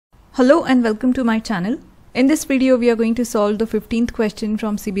Hello and welcome to my channel. In this video we are going to solve the 15th question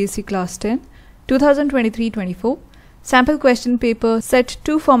from CBSE Class 10 2023-24 sample question paper set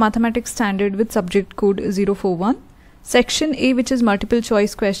 2 for mathematics standard with subject code 041 section A, which is multiple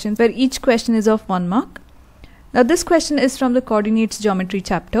choice questions where each question is of 1 mark. Now this question is from the coordinates geometry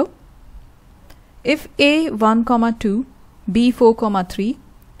chapter. If A 1, 2, B 4, 3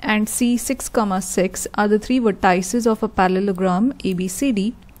 and C 6, 6 are the three vertices of a parallelogram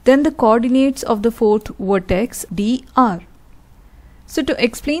ABCD, then the coordinates of the fourth vertex D are. So to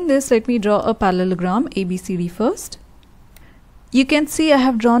explain this, let me draw a parallelogram ABCD first. You can see I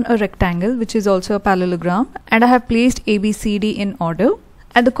have drawn a rectangle which is also a parallelogram, and I have placed ABCD in order,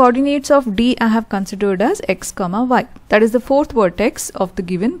 and the coordinates of D I have considered as x, y. That is the fourth vertex of the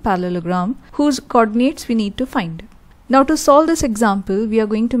given parallelogram whose coordinates we need to find. Now to solve this example, we are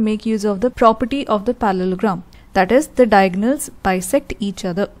going to make use of the property of the parallelogram. That is, the diagonals bisect each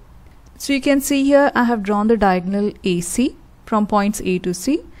other. So you can see here I have drawn the diagonal AC from points A to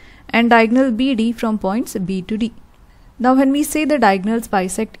C and diagonal BD from points B to D. Now when we say the diagonals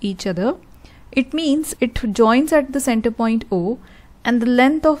bisect each other, it means it joins at the center point O, and the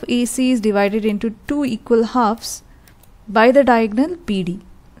length of AC is divided into two equal halves by the diagonal BD.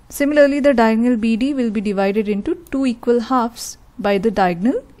 Similarly, the diagonal BD will be divided into two equal halves by the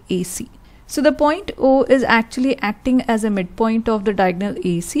diagonal AC. So the point O is actually acting as a midpoint of the diagonal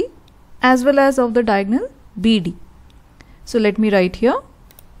AC as well as of the diagonal BD. So let me write here.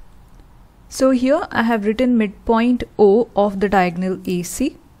 So here I have written midpoint O of the diagonal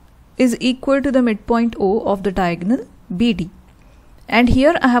AC is equal to the midpoint O of the diagonal BD. And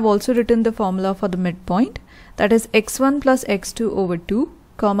here I have also written the formula for the midpoint, that is x1 plus x2 over 2,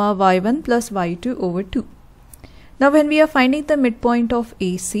 y1 plus y2 over 2. Now when we are finding the midpoint of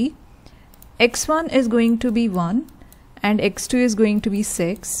AC, x1 is going to be 1 and x2 is going to be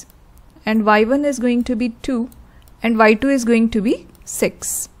 6 and y1 is going to be 2 and y2 is going to be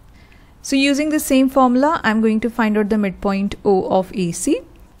 6. So using the same formula, I am going to find out the midpoint O of AC.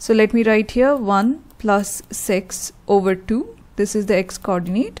 So let me write here 1 plus 6 over 2. This is the x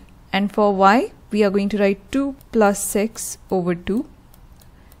coordinate, and for y we are going to write 2 plus 6 over 2.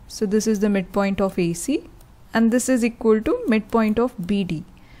 So this is the midpoint of AC, and this is equal to midpoint of BD.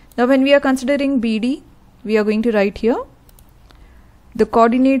 Now when we are considering BD, we are going to write here the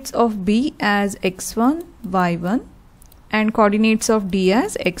coordinates of B as x1, y1 and coordinates of D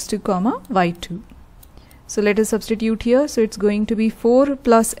as x2, y2. So let us substitute here. So it's going to be 4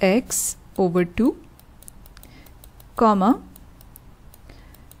 plus x over 2,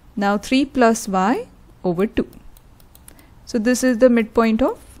 now 3 plus y over 2. So this is the midpoint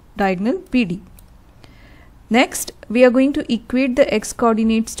of diagonal BD. Next, we are going to equate the x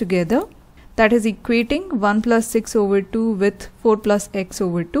coordinates together, that is equating 1 plus 6 over 2 with 4 plus x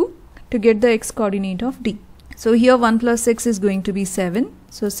over 2 to get the x coordinate of D. So here 1 plus 6 is going to be 7.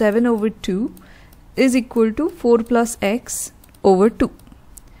 So 7 over 2 is equal to 4 plus x over 2.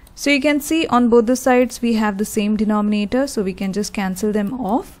 So you can see on both the sides we have the same denominator, so we can just cancel them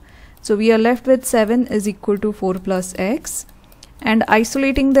off. So we are left with 7 is equal to 4 plus x. And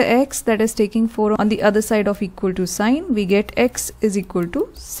isolating the x, that is taking 4 on the other side of equal to sign, we get x is equal to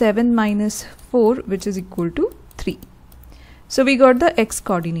 7 minus 4, which is equal to 3. So we got the x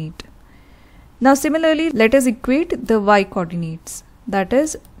coordinate. Now similarly, let us equate the y coordinates, that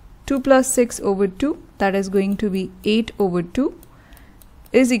is 2 plus 6 over 2, that is going to be 8 over 2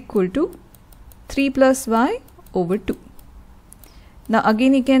 is equal to 3 plus y over 2. Now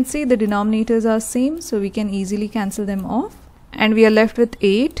again you can see the denominators are same, so we can easily cancel them off. And we are left with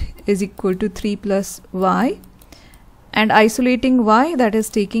 8 is equal to 3 plus y, and isolating y, that is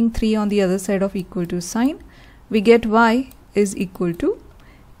taking 3 on the other side of equal to sign, we get y is equal to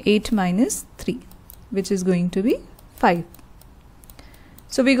 8 minus 3, which is going to be 5.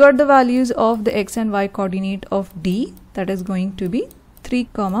 So we got the values of the x and y coordinate of D, that is going to be 3,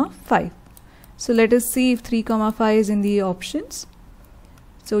 5. So let us see if 3, 5 is in the options.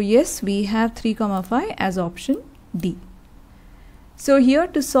 So yes, we have 3, 5 as option D. So here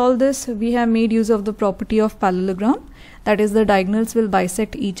to solve this, we have made use of the property of parallelogram, that is the diagonals will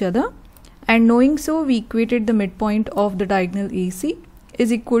bisect each other, and knowing so, we equated the midpoint of the diagonal AC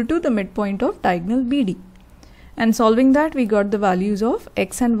is equal to the midpoint of diagonal BD, and solving that we got the values of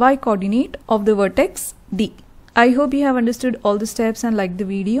x and y coordinate of the vertex D. I hope you have understood all the steps and liked the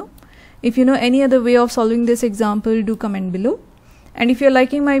video. If you know any other way of solving this example, do comment below, and if you're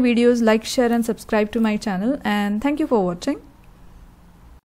liking my videos, like, share and subscribe to my channel, and thank you for watching.